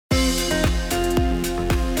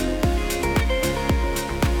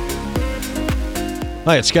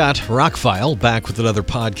Hi, it's Scott, ROCKFILE, back with another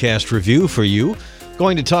podcast review for you.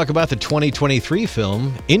 Going to talk about the 2023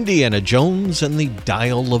 film, Indiana Jones and the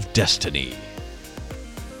Dial of Destiny.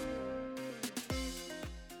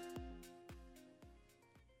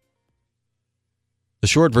 The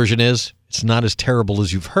short version is, it's not as terrible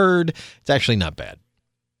as you've heard. It's actually not bad,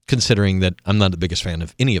 considering that I'm not the biggest fan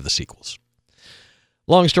of any of the sequels.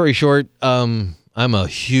 Long story short, I'm a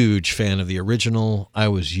huge fan of the original. I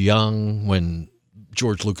was young when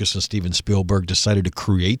George Lucas and Steven Spielberg decided to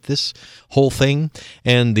create this whole thing.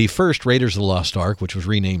 And the first Raiders of the Lost Ark, which was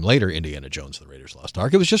renamed later Indiana Jones and the Raiders of the Lost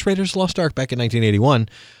Ark, it was just Raiders of the Lost Ark back in 1981,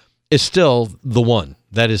 is still the one.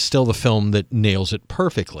 That is still the film that nails it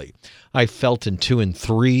perfectly. I felt in 2 and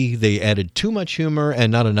 3, they added too much humor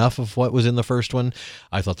and not enough of what was in the first one.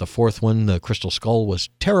 I thought the fourth one, The Crystal Skull, was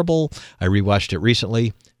terrible. I rewatched it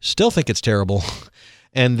recently. Still think it's terrible.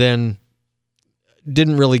 And then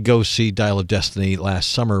didn't really go see Dial of Destiny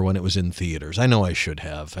last summer when it was in theaters. I know I should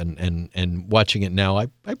have, and watching it now, I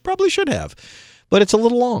probably should have. But it's a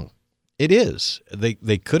little long. It is. They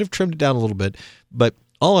could have trimmed it down a little bit, but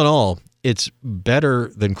all in all, it's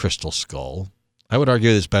better than Crystal Skull. I would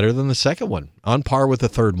argue it's better than the second one, on par with the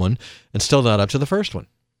third one, and still not up to the first one.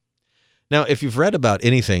 Now, if you've read about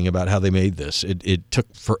anything about how they made this, it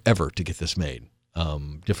took forever to get this made.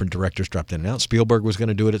 Different directors dropped in and out. Spielberg was going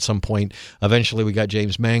to do it at some point. Eventually, we got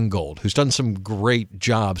James Mangold, who's done some great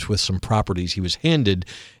jobs with some properties he was handed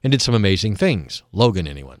and did some amazing things. Logan,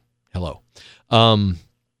 anyone? Hello.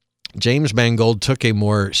 James Mangold took a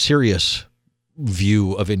more serious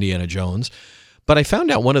view of Indiana Jones, but I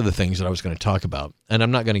found out one of the things that I was going to talk about, and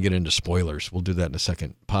I'm not going to get into spoilers. We'll do that in a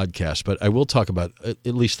second podcast, but I will talk about at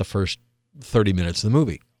least the first 30 minutes of the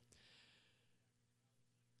movie.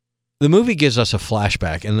 The movie gives us a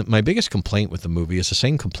flashback, and my biggest complaint with the movie is the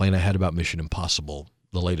same complaint I had about Mission Impossible,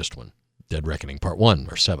 the latest one, Dead Reckoning Part 1,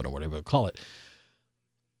 or 7, or whatever you call it.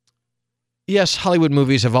 Yes, Hollywood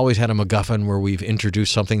movies have always had a MacGuffin where we've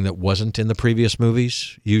introduced something that wasn't in the previous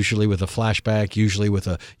movies, usually with a flashback, usually with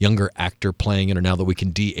a younger actor playing it, or now that we can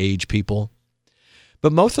de-age people.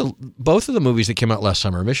 But both of the movies that came out last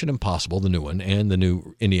summer, Mission Impossible, the new one, and the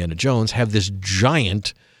new Indiana Jones, have this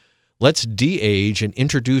giant, let's de-age and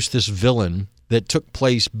introduce this villain that took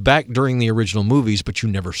place back during the original movies, but you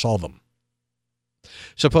never saw them.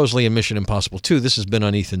 Supposedly in Mission Impossible 2, this has been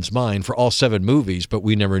on Ethan's mind for all 7 movies, but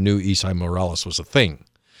we never knew Esai Morales was a thing.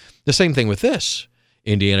 The same thing with this.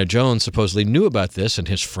 Indiana Jones supposedly knew about this and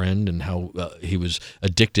his friend and how he was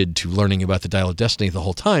addicted to learning about the Dial of Destiny the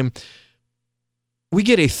whole time. We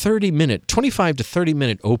get a 25 to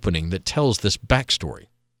 30-minute opening that tells this backstory.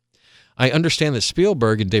 I understand that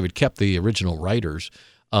Spielberg and David Koepp, the original writers,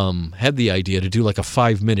 had the idea to do like a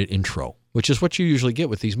 5-minute intro, which is what you usually get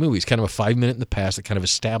with these movies, kind of a 5-minute in the past that kind of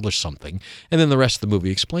established something, and then the rest of the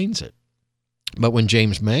movie explains it. But when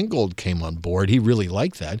James Mangold came on board, he really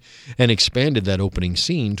liked that and expanded that opening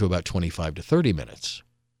scene to about 25 to 30 minutes.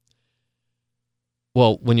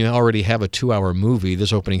 Well, when you already have a 2-hour movie,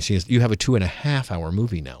 this opening scene, you have a 2.5-hour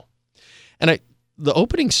movie now. And the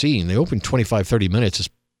opening scene, the opening 25, 30 minutes is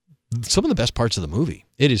some of the best parts of the movie.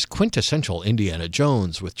 It is quintessential Indiana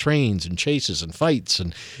Jones with trains and chases and fights,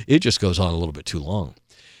 and it just goes on a little bit too long.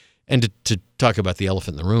 And to talk about the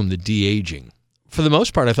elephant in the room, the de-aging. For the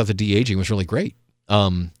most part, I thought the de-aging was really great.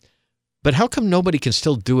 But how come nobody can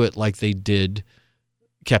still do it like they did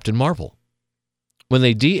Captain Marvel? When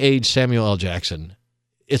they de-age Samuel L. Jackson,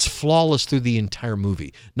 it's flawless through the entire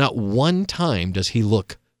movie. Not one time does he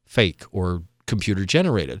look fake or computer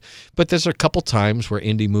generated. But there's a couple times where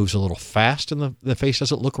Indy moves a little fast and the face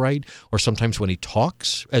doesn't look right, or sometimes when he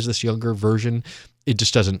talks as this younger version, it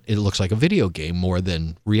looks like a video game more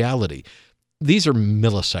than reality. These are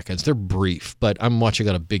milliseconds. They're brief, but I'm watching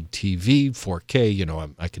on a big TV,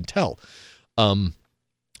 4K, I can tell. And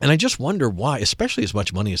I just wonder why, especially as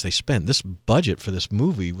much money as they spent. This budget for this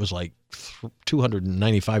movie was like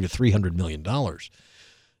 $295 to $300 million.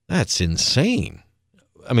 That's insane.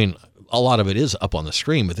 I mean, a lot of it is up on the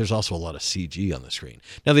screen, but there's also a lot of CG on the screen.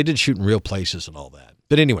 Now, they did shoot in real places and all that.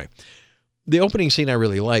 But anyway, the opening scene I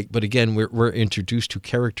really like, but again, we're introduced to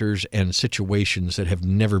characters and situations that have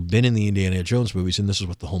never been in the Indiana Jones movies, and this is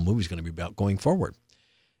what the whole movie is going to be about going forward.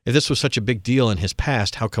 If this was such a big deal in his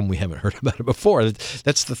past, how come we haven't heard about it before?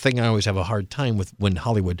 That's the thing I always have a hard time with when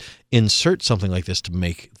Hollywood inserts something like this to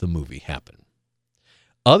make the movie happen.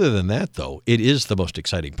 Other than that, though, it is the most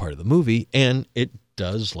exciting part of the movie, and it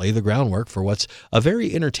does lay the groundwork for what's a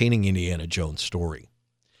very entertaining Indiana Jones story.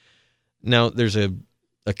 Now, there's a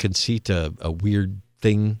conceit, a weird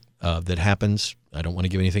thing that happens. I don't want to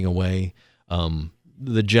give anything away.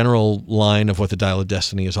 the general line of what the Dial of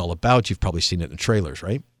Destiny is all about. You've probably seen it in the trailers,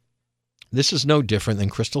 right? This is no different than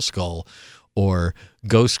Crystal Skull or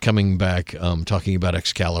Ghost coming back talking about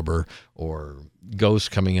Excalibur or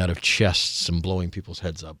Ghost coming out of chests and blowing people's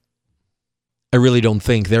heads up. I really don't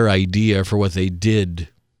think their idea for what they did,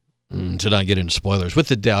 to not get into spoilers, with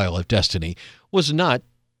the Dial of Destiny was not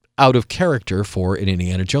out of character for an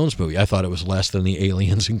Indiana Jones movie. I thought it was less than the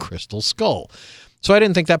aliens in Crystal Skull. So I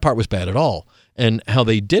didn't think that part was bad at all. And how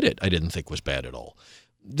they did it, I didn't think was bad at all.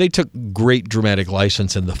 They took great dramatic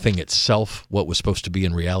license in the thing itself, what was supposed to be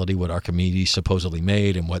in reality, what Archimedes supposedly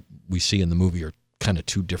made, and what we see in the movie are kind of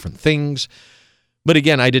two different things. But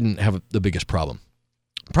again, I didn't have the biggest problem.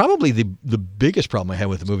 Probably the biggest problem I had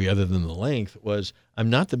with the movie, other than the length, was I'm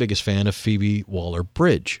not the biggest fan of Phoebe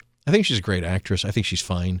Waller-Bridge. I think she's a great actress. I think she's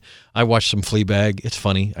fine. I watched some Fleabag. It's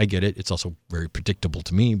funny. I get it. It's also very predictable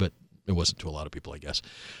to me, but it wasn't to a lot of people, I guess.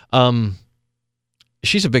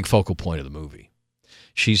 She's a big focal point of the movie.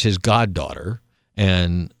 She's his goddaughter,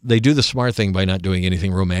 and they do the smart thing by not doing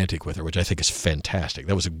anything romantic with her, which I think is fantastic.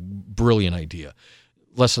 That was a brilliant idea.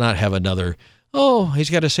 Let's not have another, oh, he's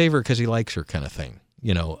got to save her because he likes her kind of thing.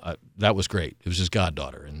 You know, that was great. It was his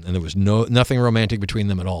goddaughter, and there was nothing romantic between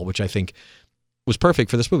them at all, which I think was perfect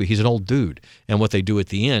for this movie. He's an old dude, and what they do at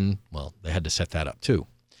the end, well, they had to set that up too.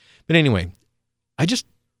 But anyway,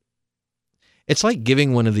 it's like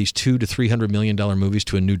giving one of these $200 to $300 million movies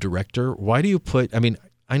to a new director. Why do you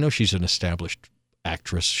I know she's an established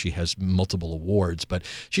actress. She has multiple awards, but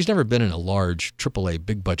she's never been in a large AAA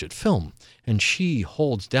big budget film. And she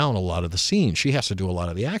holds down a lot of the scenes. She has to do a lot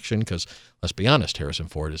of the action because, let's be honest, Harrison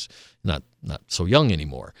Ford is not so young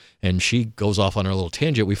anymore. And she goes off on her little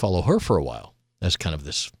tangent. We follow her for a while as kind of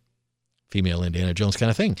this female Indiana Jones kind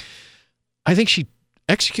of thing. I think she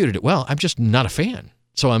executed it well. I'm just not a fan.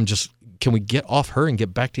 So can we get off her and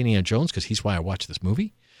get back to Indiana Jones? Because he's why I watch this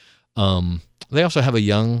movie. They also have a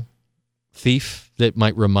young thief that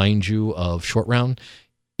might remind you of Short Round.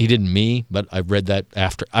 He didn't me, but I read that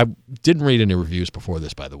after. I didn't read any reviews before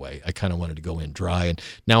this, by the way. I kind of wanted to go in dry, and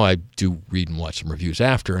now I do read and watch some reviews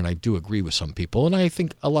after, and I do agree with some people, and I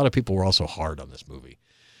think a lot of people were also hard on this movie.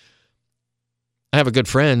 I have a good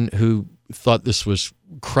friend who thought this was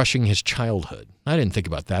crushing his childhood. I didn't think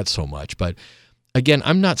about that so much, but again,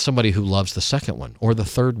 I'm not somebody who loves the second one or the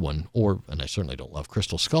third one, and I certainly don't love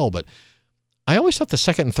Crystal Skull, but I always thought the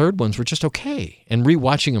second and third ones were just okay. And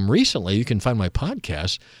rewatching them recently, you can find my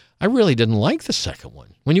podcast, I really didn't like the second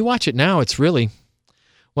one. When you watch it now, it's really,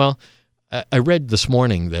 well, I read this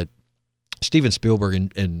morning that Steven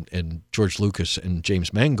Spielberg and George Lucas and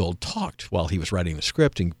James Mangold talked while he was writing the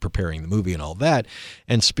script and preparing the movie and all that.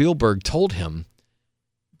 And Spielberg told him,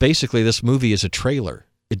 basically, this movie is a trailer.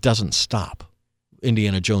 It doesn't stop.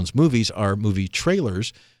 Indiana Jones movies are movie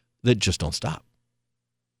trailers that just don't stop.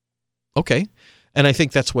 Okay. And I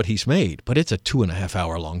think that's what he's made, but it's a 2.5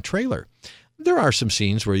 hour long trailer. There are some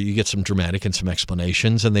scenes where you get some dramatic and some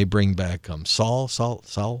explanations, and they bring back Saul,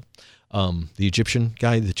 the Egyptian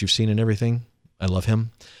guy that you've seen in everything. I love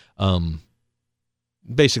him.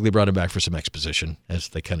 Basically brought him back for some exposition, as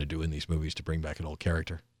they kind of do in these movies, to bring back an old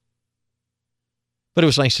character. But it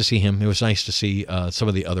was nice to see him. It was nice to see some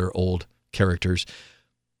of the other old characters.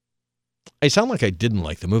 I sound like I didn't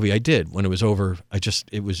like the movie. I did. When it was over,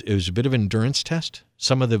 it was a bit of an endurance test.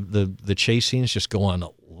 Some of the chase scenes just go on a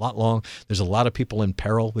lot long. There's a lot of people in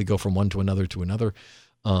peril. We go from one to another to another.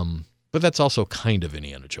 But that's also kind of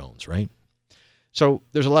Indiana Jones, right? So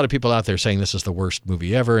there's a lot of people out there saying this is the worst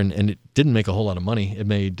movie ever, and it didn't make a whole lot of money. It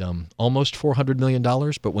made almost $400 million,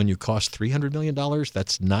 but when you cost $300 million,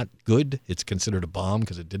 that's not good. It's considered a bomb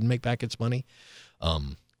because it didn't make back its money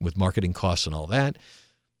with marketing costs and all that.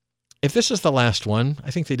 If this is the last one, I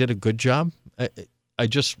think they did a good job. I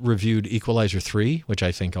just reviewed Equalizer 3, which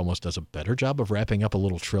I think almost does a better job of wrapping up a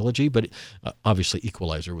little trilogy, but obviously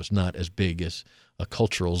Equalizer was not as big as a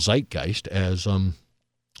cultural zeitgeist as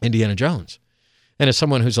Indiana Jones. And as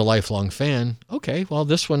someone who's a lifelong fan, okay, well,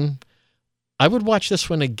 this one, I would watch this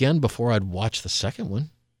one again before I'd watch the second one.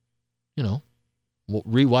 You know,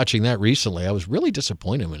 rewatching that recently, I was really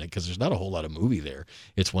disappointed in it because there's not a whole lot of movie there.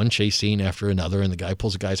 It's one chase scene after another, and the guy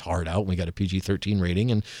pulls a guy's heart out, and we got a PG-13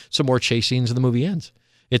 rating, and some more chase scenes, and the movie ends.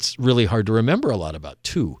 It's really hard to remember a lot about.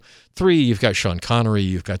 2. 3, you've got Sean Connery,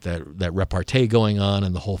 you've got that repartee going on,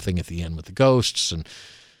 and the whole thing at the end with the ghosts, and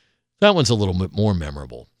that one's a little bit more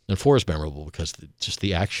memorable. And 4 is memorable because just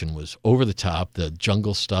the action was over the top, the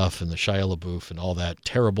jungle stuff and the Shia LaBeouf and all that,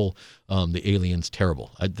 terrible. The aliens,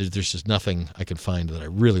 terrible. There's just nothing I can find that I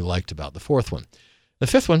really liked about the 4th one. The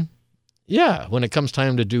 5th one, yeah, when it comes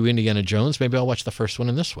time to do Indiana Jones, maybe I'll watch the first one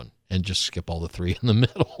and this one and just skip all the 3 in the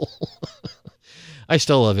middle. I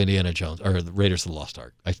still love Indiana Jones, or the Raiders of the Lost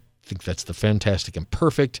Ark. I think that's the fantastic and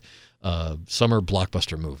perfect summer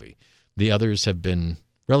blockbuster movie. The others have been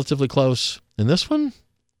relatively close. And this one,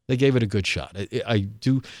 they gave it a good shot.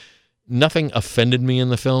 Nothing offended me in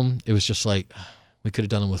the film. It was just like, we could have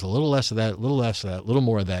done it with a little less of that, a little less of that, a little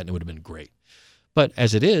more of that, and it would have been great. But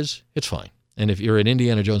as it is, it's fine. And if you're an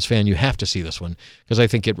Indiana Jones fan, you have to see this one, because I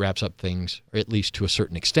think it wraps up things, or at least to a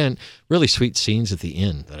certain extent, really sweet scenes at the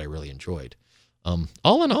end that I really enjoyed.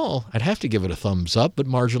 All in all, I'd have to give it a thumbs up, but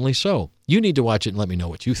marginally so. You need to watch it and let me know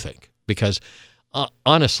what you think, because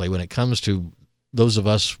honestly, when it comes to those of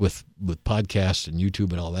us with podcasts and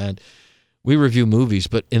YouTube and all that, we review movies,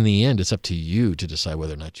 but in the end, it's up to you to decide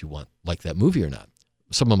whether or not you like that movie or not.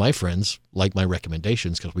 Some of my friends like my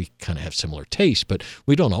recommendations because we kind of have similar tastes, but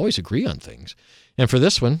we don't always agree on things. And for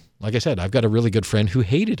this one, like I said, I've got a really good friend who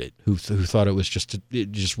hated it, who thought it was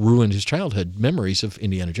it just ruined his childhood memories of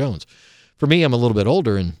Indiana Jones. For me, I'm a little bit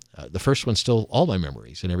older, and the first one's still all my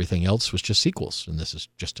memories, and everything else was just sequels. And this is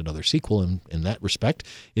just another sequel, and in that respect,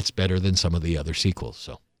 it's better than some of the other sequels.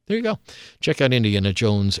 So there you go. Check out Indiana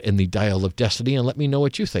Jones and the Dial of Destiny, and let me know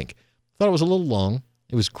what you think. Thought it was a little long.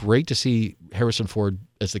 It was great to see Harrison Ford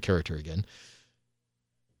as the character again.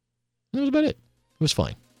 And that was about it. It was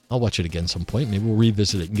fine. I'll watch it again some point. Maybe we'll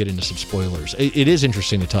revisit it and get into some spoilers. It is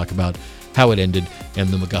interesting to talk about how it ended and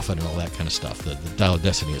the MacGuffin and all that kind of stuff. The Dial of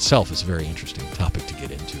Destiny itself is a very interesting topic to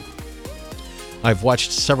get into. I've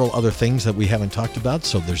watched several other things that we haven't talked about,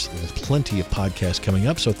 so there's plenty of podcasts coming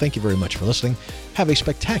up. So thank you very much for listening. Have a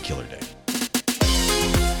spectacular day.